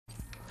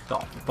The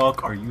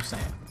fuck are you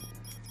saying?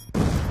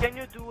 Can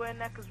you do a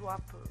neck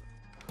swap?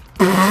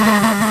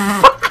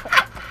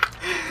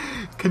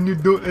 Can you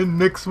do a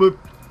neck swap?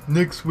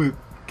 Neck swap.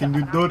 Can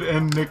you do a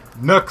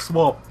neck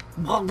swap?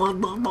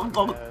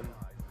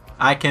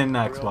 I can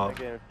neck swap.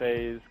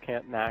 Phase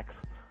can't nax.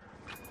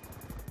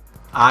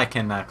 I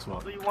can neck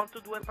swap. Do you want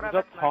to do a Who's private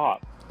up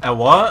top? A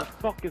what? What the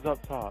fuck is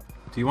up top?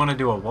 Do you want to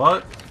do a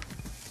what?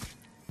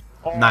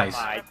 Oh Nice.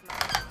 My.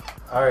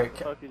 Alright. What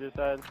the fuck you just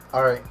said?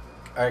 Alright.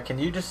 Alright, can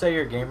you just say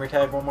your gamer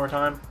tag one more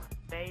time?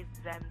 Days,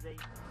 Zamzay.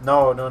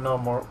 No,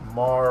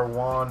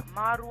 Marwan.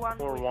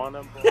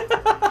 Marwan.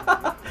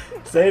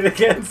 Say it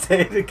again,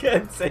 say it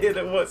again, say it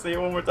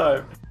one more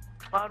time.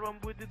 Marwan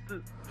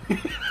Buditu.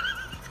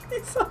 He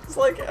sounds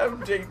like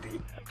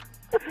MJD.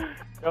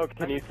 Yo,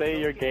 can you say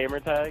your gamer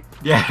tag?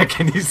 Yeah,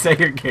 can you say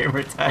your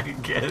gamer tag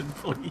again,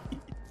 please?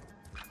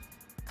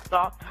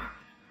 Stop.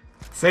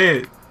 Say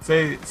it.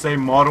 Say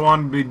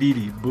Marwan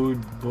Bididi.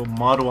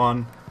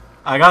 Marwan.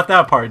 I got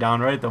that part down,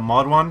 right? The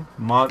Marwan?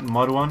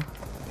 Marwan?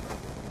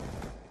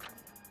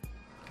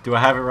 Do I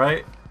have it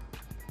right?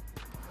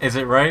 Is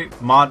it right?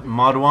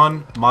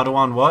 Marwan?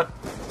 Marwan what?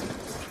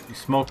 You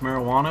smoke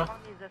marijuana?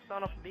 He's a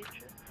son of a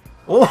bitch.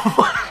 Oh!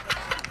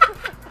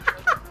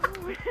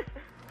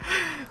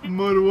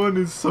 Marwan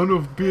is son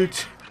of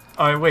bitch.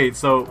 Alright, wait,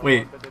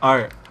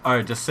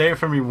 alright, just say it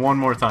for me one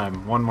more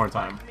time.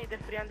 Ask me the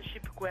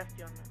friendship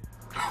question.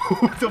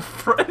 The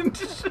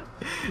friendship?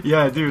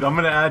 Yeah, dude, I'm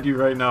gonna add you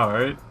right now,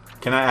 alright?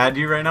 Can I add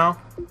you right now?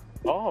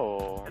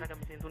 Oh.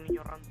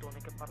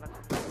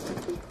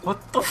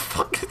 What the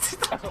fuck is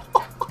it?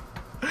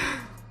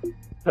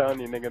 Telling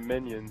you, nigga,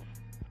 minions.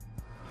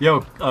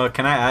 Yo,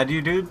 can I add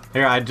you, dude?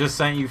 Here, I just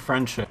sent you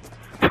friendship.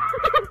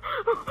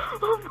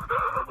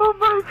 Oh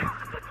my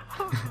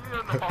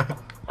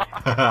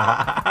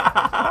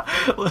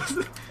god.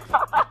 Listen.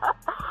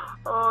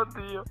 Oh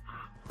dear.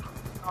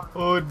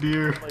 Oh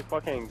dear. Like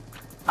fucking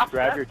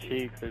grab your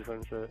cheeks or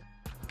some shit.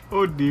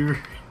 Oh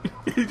dear.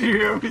 Did you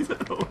hear me say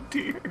oh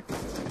dear?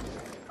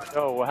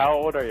 Yo, how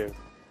old are you?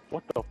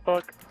 What the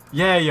fuck?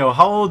 Yeah, yo,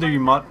 how old are you,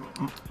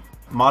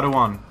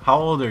 Marwan? How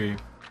old are you?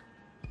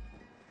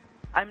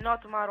 I'm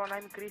not Marwan,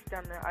 I'm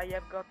Christian. I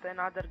have got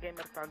another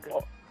gamer tag.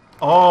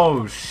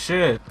 Oh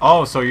shit.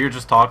 Oh, so you're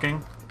just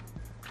talking?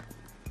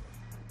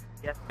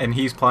 Yes. And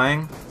he's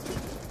playing?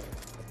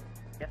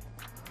 Yes.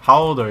 How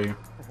old are you?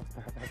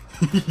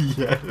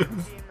 Yes.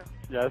 15,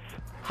 Yes.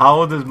 How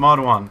old is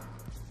Marwan?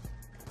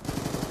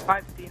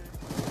 15.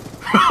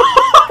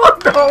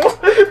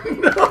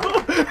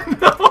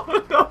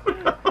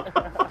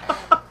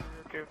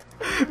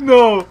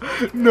 No,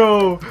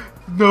 no,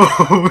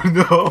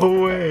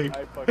 no way.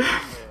 I fucking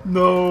can't.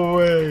 No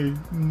way.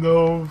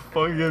 No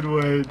fucking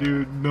way,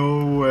 dude.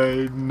 No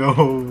way. No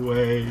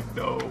way.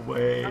 No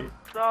way. I'm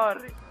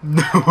sorry.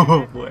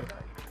 No way.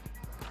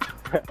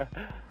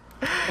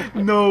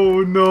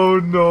 No, no,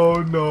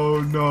 no, no,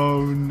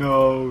 no,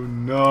 no,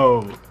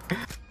 no.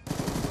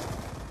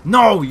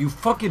 No, you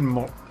fucking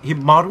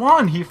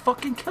Marwan, he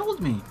fucking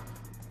killed me.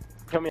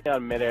 Killed me out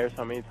of midair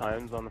so many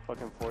times on the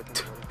fucking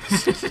fourth.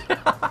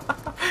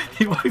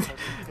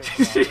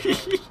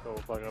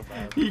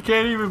 He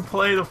can't even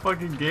play the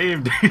fucking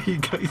game,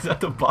 dude. He's at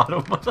the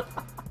bottom of the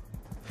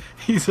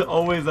He's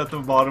always at the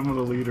bottom of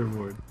the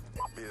leaderboard.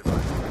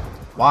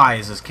 Why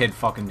is this kid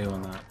fucking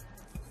doing that?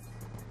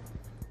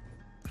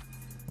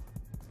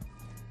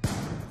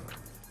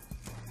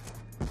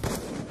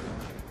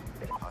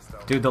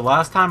 Dude, the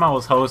last time I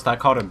was host, I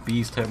caught a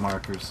beast hit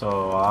marker,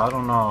 so I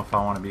don't know if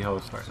I want to be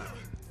host right now.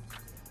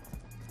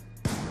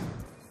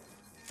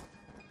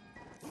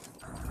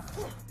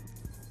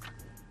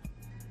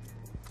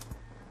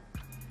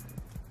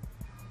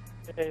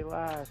 Hey,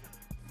 last.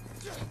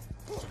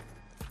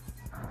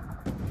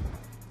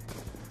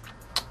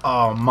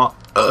 Oh,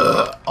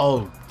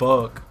 oh,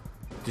 fuck.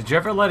 Did you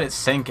ever let it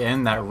sink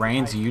in that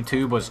Rain's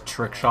YouTube was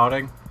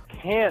trick-shotting?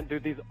 Can't,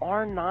 dude. These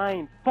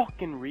R9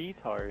 fucking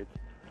retards.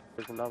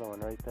 There's another one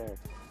right there.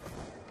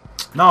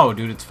 No,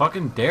 dude, it's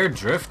fucking Dare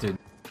drifted.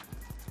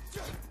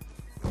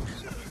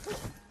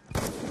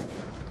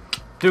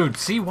 Dude,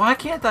 see, why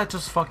can't that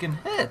just fucking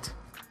hit?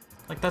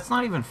 Like, that's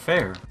not even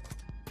fair.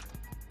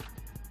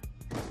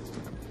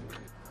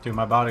 Dude,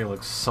 my body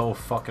looks so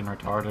fucking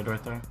retarded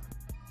right there.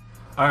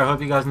 Alright, I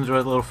hope you guys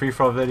enjoyed the little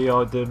free-for-all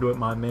video I did with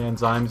my man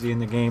Zymesy in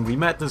the game. We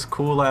met this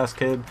cool-ass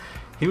kid.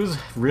 He was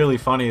really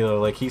funny, though.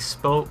 Like, he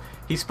spoke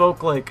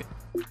like...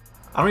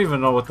 I don't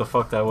even know what the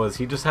fuck that was.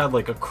 He just had,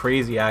 like, a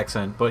crazy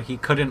accent, but he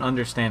couldn't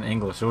understand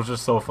English. It was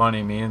just so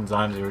funny. Me and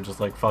Zymesy were just,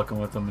 like, fucking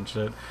with him and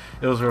shit.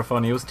 It was real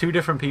funny. It was two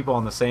different people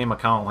on the same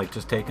account, like,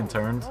 just taking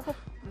turns.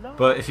 No.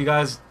 But if you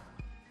guys...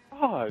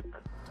 Fuck.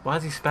 Why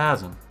is he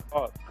spazzing?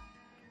 Fuck.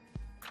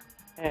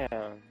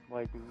 Damn.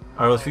 Like... Alright,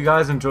 well, if you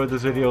guys enjoyed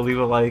this video, leave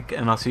a like,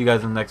 and I'll see you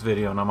guys in the next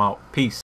video, and I'm out. Peace.